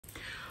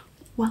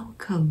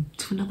Welcome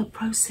to another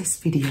process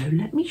video.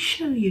 Let me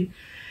show you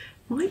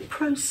my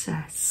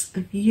process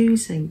of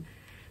using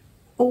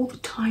all the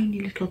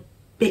tiny little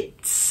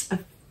bits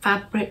of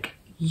fabric,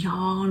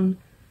 yarn,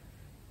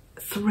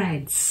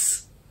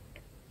 threads,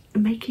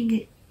 making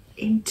it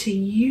into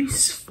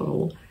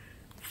useful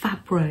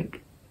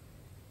fabric.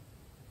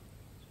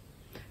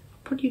 I'll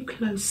put you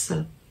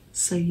closer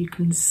so you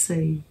can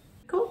see.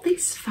 I got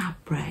this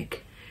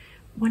fabric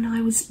when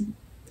I was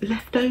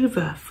left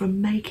over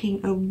from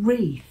making a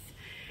wreath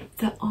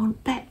that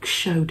Aunt Beck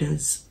showed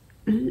us.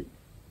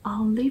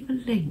 I'll leave a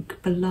link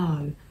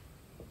below.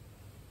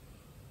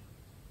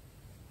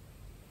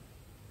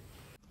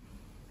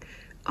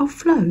 Oh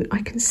Flo,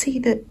 I can see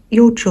that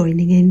you're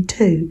joining in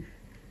too.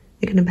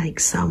 You're going to make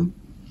some.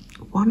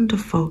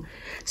 Wonderful.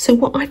 So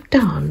what I've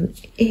done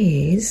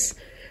is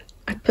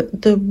I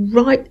put the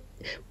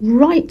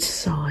right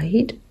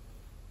side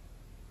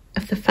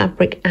of the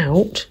fabric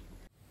out.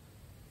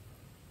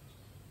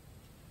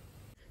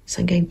 So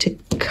I'm going to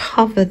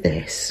cover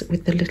this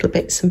with the little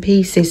bits and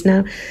pieces.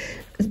 Now,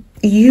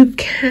 you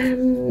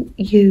can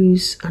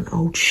use an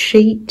old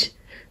sheet,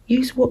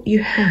 use what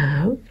you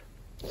have.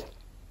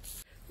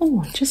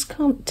 Oh, I just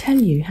can't tell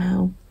you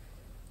how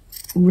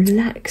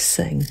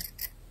relaxing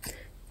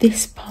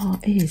this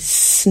part is,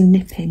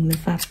 snipping the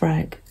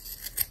fabric.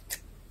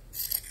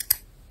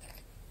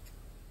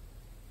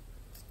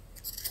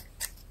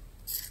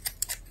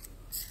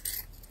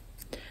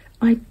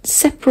 I'm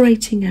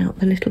separating out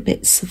the little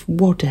bits of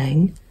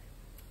wadding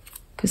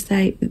because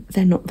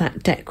they're not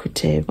that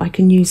decorative. I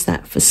can use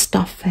that for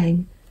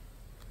stuffing.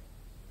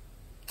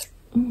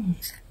 Oh,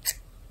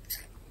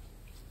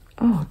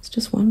 it's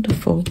just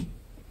wonderful.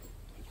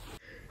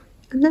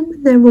 And then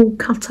when they're all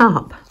cut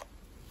up,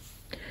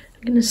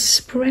 I'm going to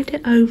spread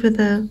it over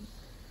the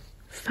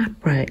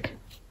fabric.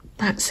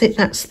 That's it,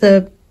 that's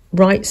the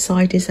right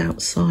side is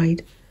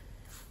outside.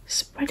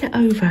 Spread it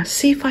over,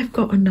 see if I've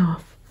got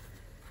enough.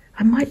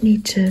 I might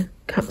need to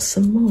cut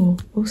some more,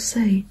 we'll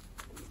see.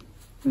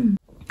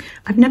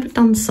 I've never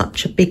done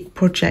such a big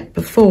project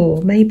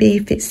before. Maybe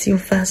if it's your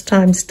first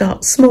time,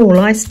 start small.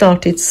 I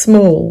started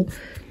small.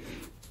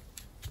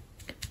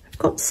 I've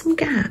got some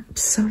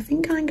gaps, so I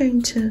think I'm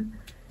going to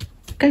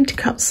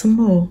cut some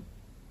more.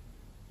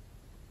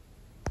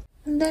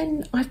 And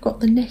then I've got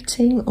the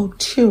netting or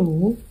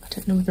tulle. I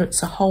don't know whether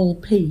it's a whole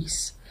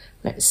piece.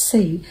 Let's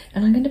see.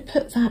 And I'm going to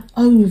put that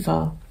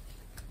over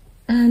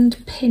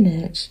and pin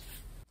it.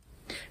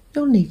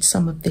 You'll need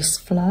some of this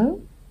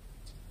flow.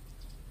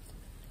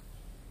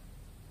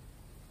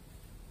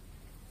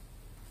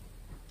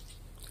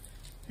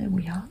 There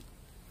we are.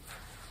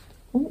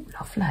 Oh,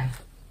 lovely.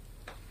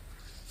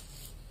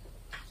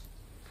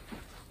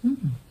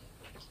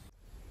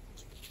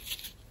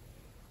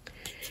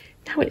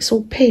 Now it's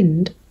all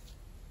pinned.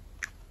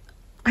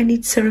 I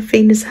need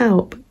Serafina's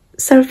help.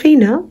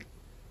 Serafina?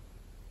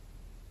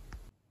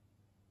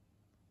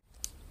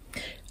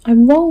 I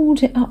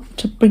rolled it up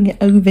to bring it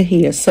over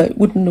here so it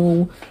wouldn't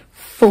all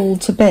fall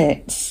to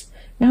bits.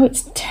 Now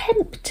it's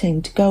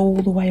tempting to go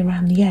all the way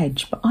around the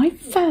edge, but I've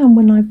found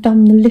when I've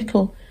done the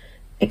little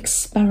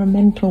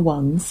experimental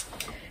ones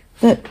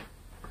that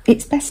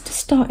it's best to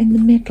start in the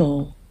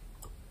middle.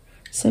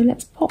 So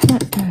let's pop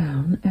that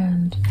down,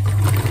 and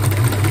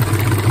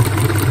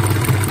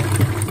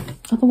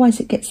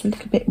otherwise it gets a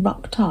little bit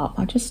rucked up.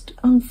 I'm just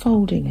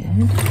unfolding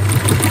it.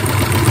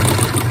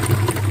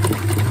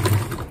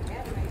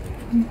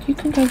 You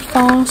can go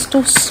fast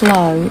or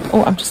slow,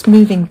 or I'm just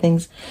moving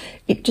things.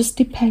 It just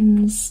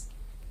depends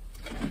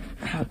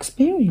how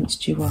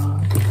experienced you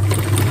are.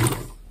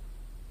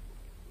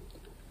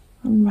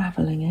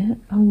 Unraveling it,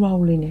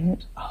 unrolling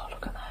it. Oh,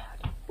 look at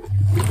that.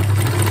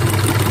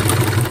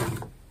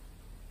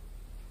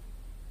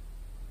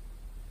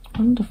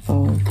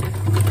 Wonderful.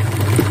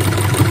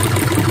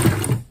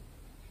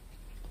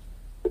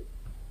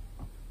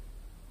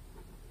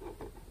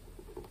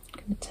 I'm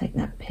going to take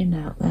that pin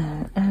out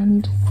there,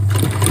 and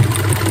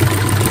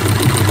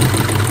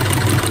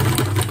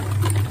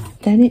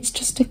then it's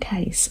just a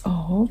case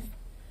of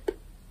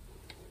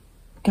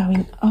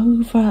going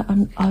over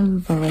and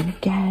over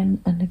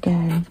again and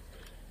again.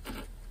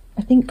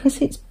 I think because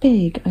it's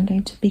big, I'm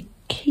going to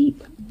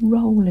keep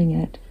rolling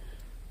it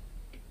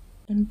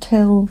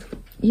until,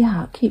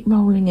 keep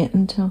rolling it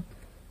until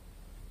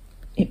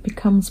it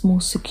becomes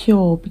more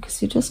secure,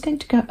 because you're just going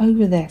to go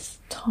over this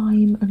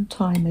time and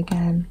time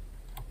again.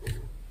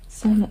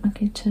 So I'm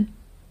going to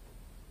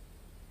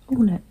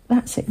roll it.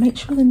 That's it. Make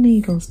sure the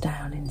needle's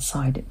down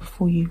inside it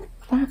before you.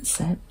 That's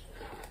it.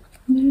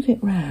 Move it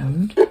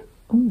round. Oh,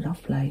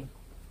 lovely.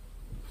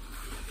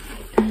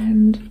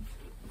 And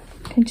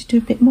I'm going to do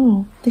a bit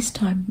more, this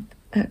time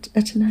at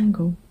an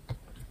angle.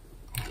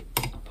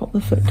 Pop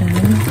the foot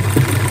down.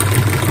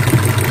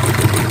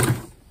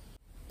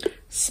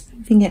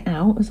 Smoothing it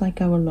out as I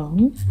go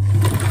along.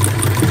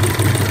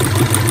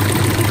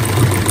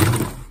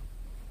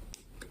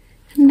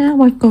 And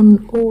now I've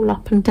gone all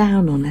up and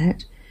down on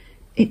it,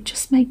 it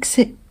just makes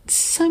it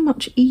so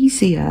much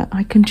easier.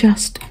 I can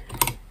just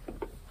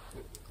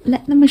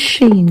let the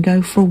machine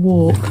go for a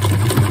walk.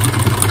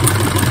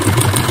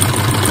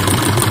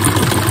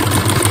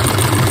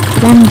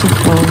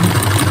 Wonderful.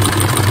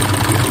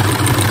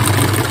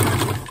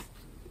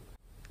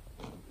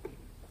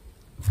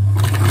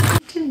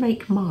 To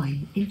make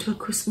mine into a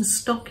Christmas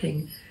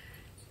stocking.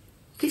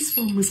 This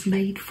one was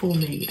made for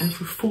me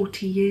over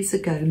 40 years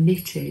ago,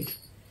 knitted.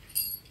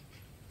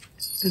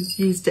 I've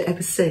used it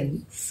ever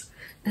since.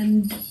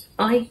 And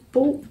I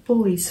bought the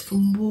boys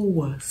from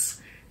Woolworths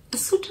a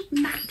sort of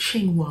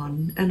matching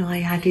one, and I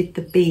added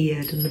the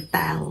beard and the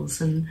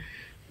bells and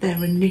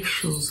their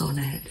initials on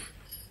it.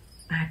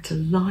 I had to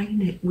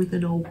line it with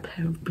an old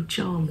pair of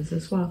pyjamas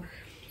as well.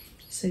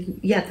 So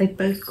yeah, they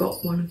both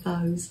got one of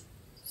those.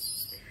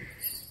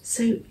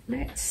 So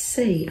let's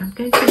see, I'm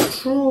going to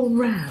draw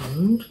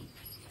around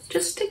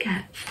just to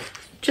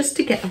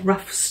get a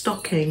rough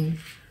stocking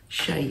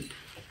shape.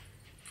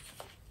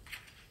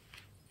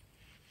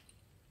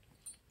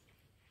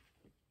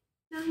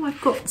 Now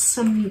I've got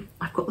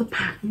the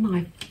pattern,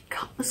 I've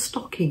cut the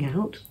stocking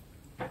out,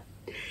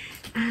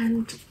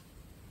 and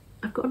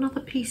I've got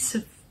another piece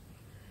of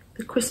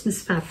the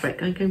Christmas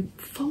fabric. I'm going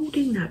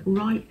folding that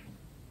right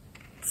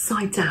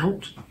sides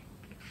out,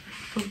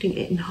 folding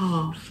it in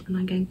half, and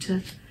I'm going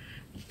to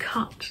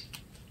cut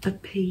a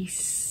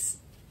piece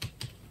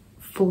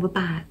for the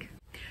back.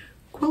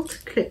 Quilter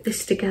clip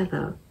this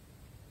together,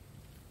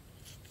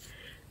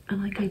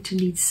 and I'm going to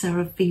need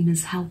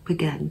Seraphina's help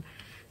again.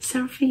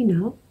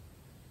 Seraphina?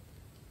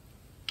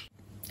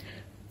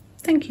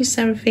 Thank you,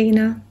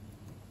 Seraphina.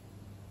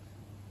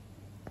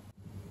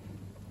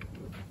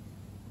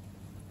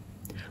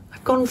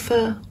 I've gone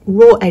for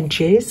raw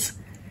edges,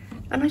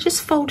 and I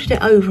just folded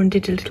it over and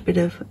did a little bit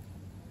of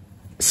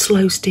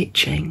slow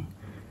stitching,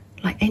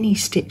 like any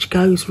stitch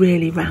goes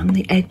really round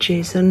the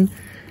edges, and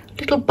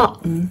a little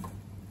button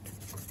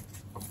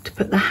to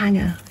put the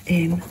hanger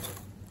in.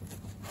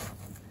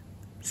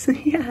 So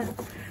yeah,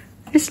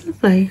 it's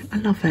lovely. I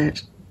love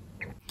it.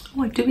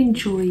 Oh, I do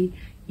enjoy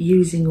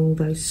using all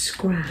those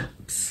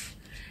scraps.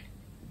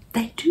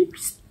 They do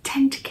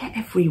tend to get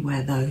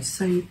everywhere though,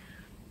 so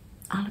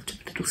I'll have to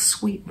do a little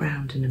sweep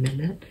round in a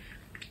minute.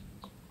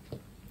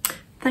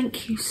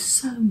 Thank you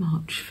so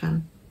much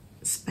for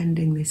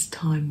spending this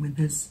time with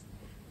us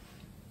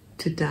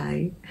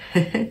today.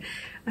 I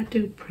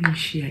do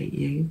appreciate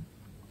you.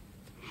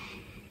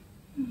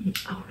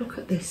 Oh, look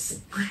at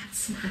this. I had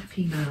some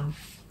happy mail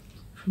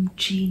from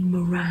Jean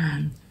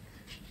Moran.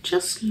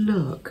 Just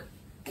look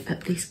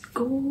at this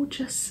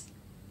gorgeous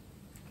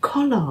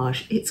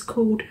collage. It's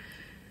called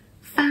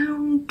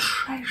Found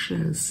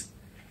Treasures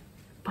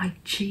by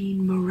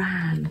Jean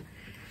Moran,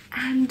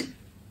 and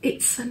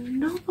it's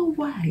another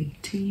way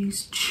to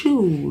use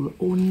tulle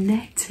or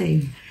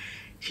netting.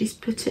 She's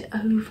put it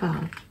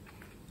over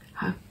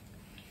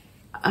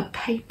a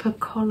paper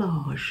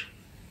collage.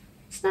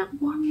 Isn't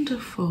that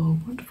wonderful?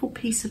 Wonderful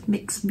piece of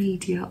mixed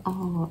media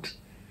art.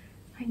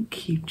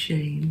 Thank you,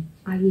 Jean.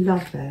 I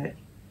love it.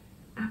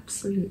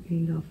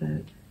 Absolutely love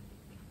it.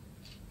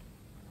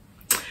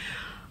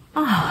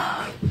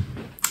 Ah,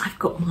 I've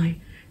got my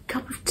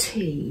cup of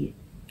tea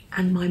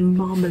and my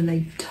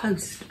marmalade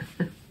toast.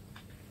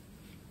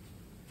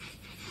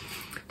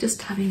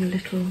 just having a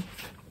little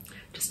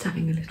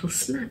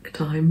snack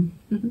time.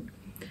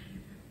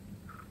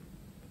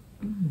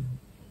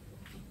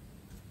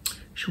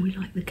 Shall we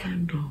light the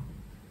candle?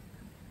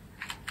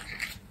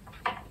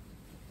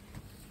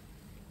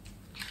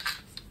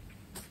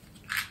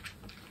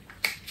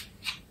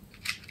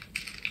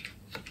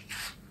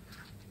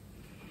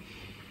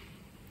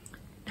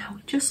 Now,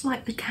 just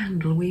like the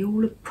candle, we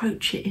all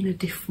approach it in a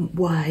different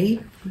way.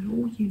 We're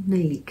all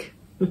unique.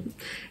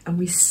 And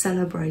we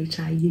celebrate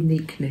our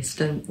uniqueness,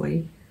 don't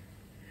we?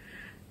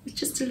 It's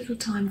just a little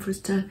time for us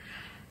to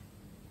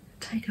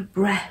take a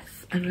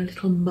breath and a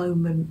little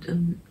moment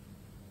and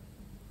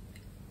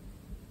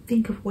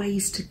think of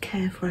ways to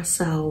care for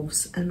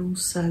ourselves, and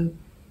also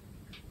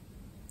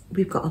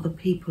we've got other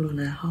people on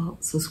our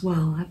hearts as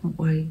well, haven't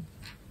we?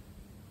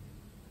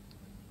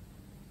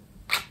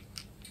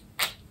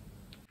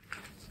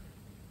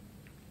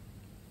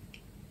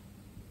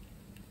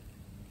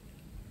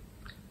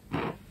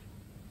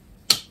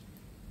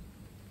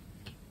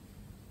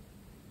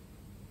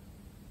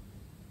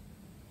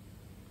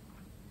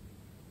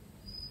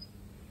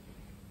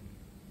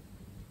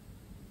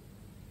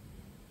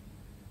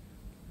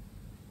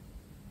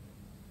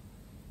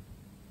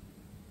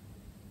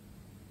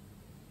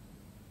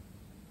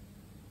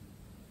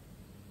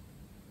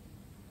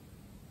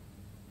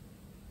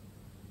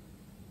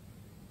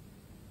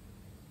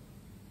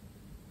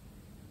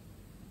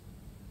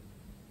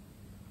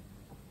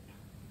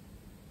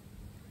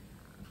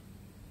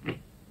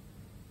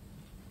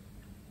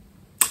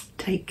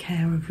 Take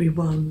care,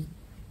 everyone.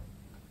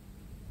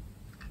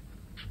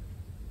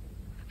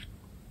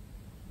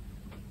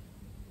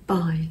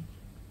 Bye.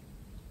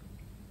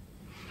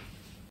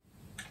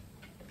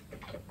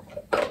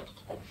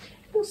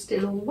 You're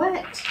still all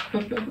wet.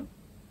 Here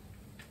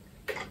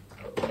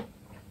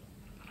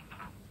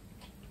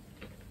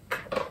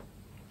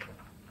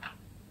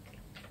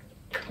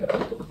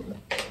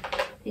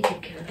you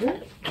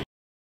go.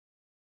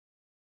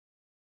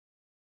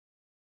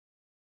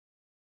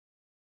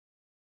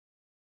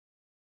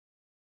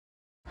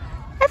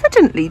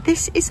 evidently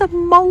this is a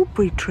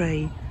mulberry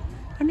tree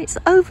and it's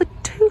over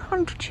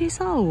 200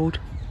 years old.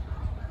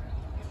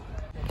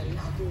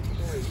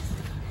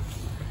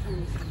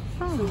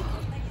 Oh,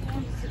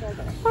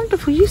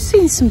 wonderful. You've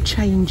seen some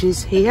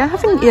changes here,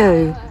 haven't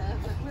you?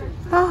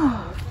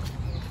 Oh,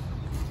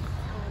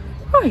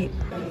 right.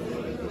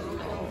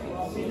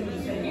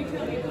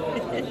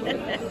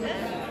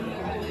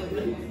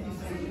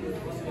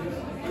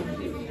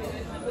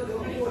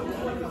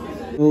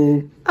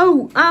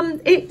 Oh,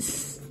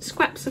 it's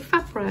scraps of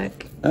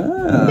fabric.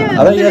 Ah,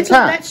 yeah, are they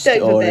attached,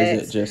 or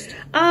is it just?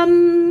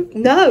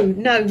 No.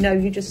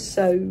 You just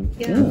sew.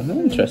 Yeah.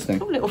 Oh,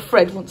 interesting. Oh, little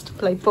Fred wants to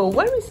play ball.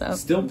 Where is that?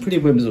 Still pretty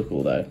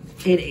whimsical, though.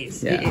 It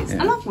is. Yeah, it is.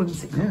 yeah. I love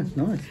whimsical. Yeah,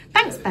 nice.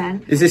 Thanks,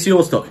 Ben. Is this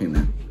your stocking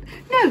then?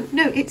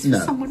 No, it's for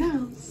someone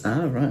else.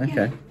 Oh, right,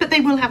 okay. Yeah. But they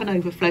will have an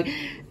overflow.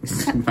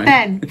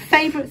 Ben,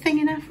 favourite thing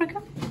in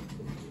Africa?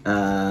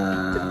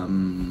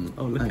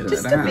 Oh, look at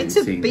Just a bit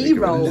of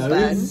B-roll,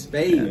 Ben.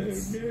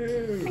 Spades.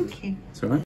 Thank you.